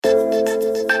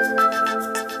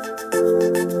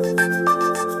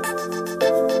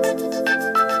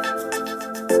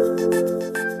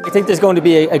think there's going to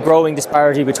be a growing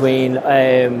disparity between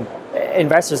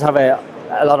investors have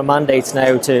a lot of mandates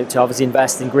now to obviously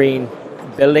invest in green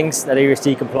buildings that are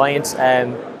ESG compliant,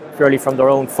 purely from their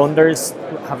own funders,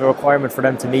 have a requirement for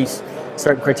them to meet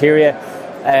certain criteria.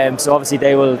 So obviously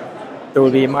there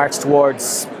will be a march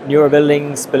towards newer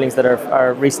buildings that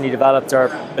are recently developed, or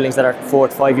buildings that are 4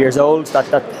 to 5 years old that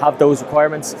have those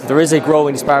requirements. There is a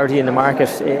growing disparity in the market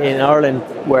in Ireland,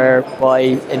 whereby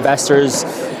investors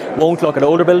won't look at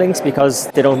older buildings because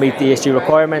they don't meet the ESG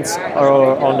requirements,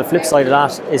 or on the flip side of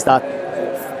that is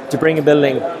that to bring a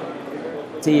building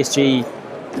to ESG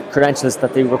credentials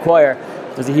that they require,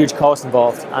 there's a huge cost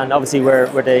involved. And obviously where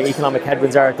the economic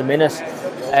headwinds are at the minute,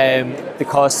 the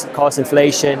cost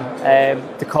inflation,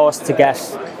 the cost to get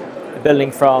a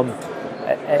building from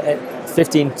a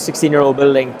 15, 16-year-old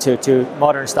building to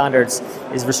modern standards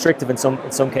is restrictive in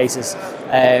some cases.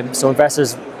 So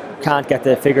investors can't get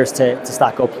the figures to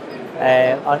stack up.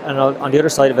 And on the other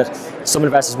side of it, some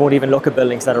investors won't even look at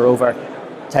buildings that are over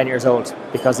 10 years old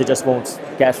because they just won't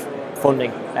get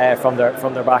funding from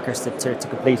their backers to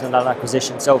complete on that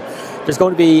acquisition. So there's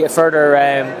going to be a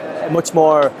further, much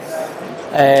more.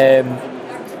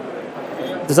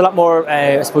 There's a lot more,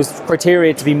 I suppose,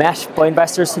 criteria to be met by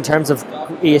investors in terms of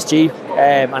ESG.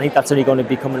 I think that's only going to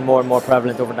be becoming more and more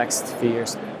prevalent over the next few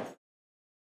years.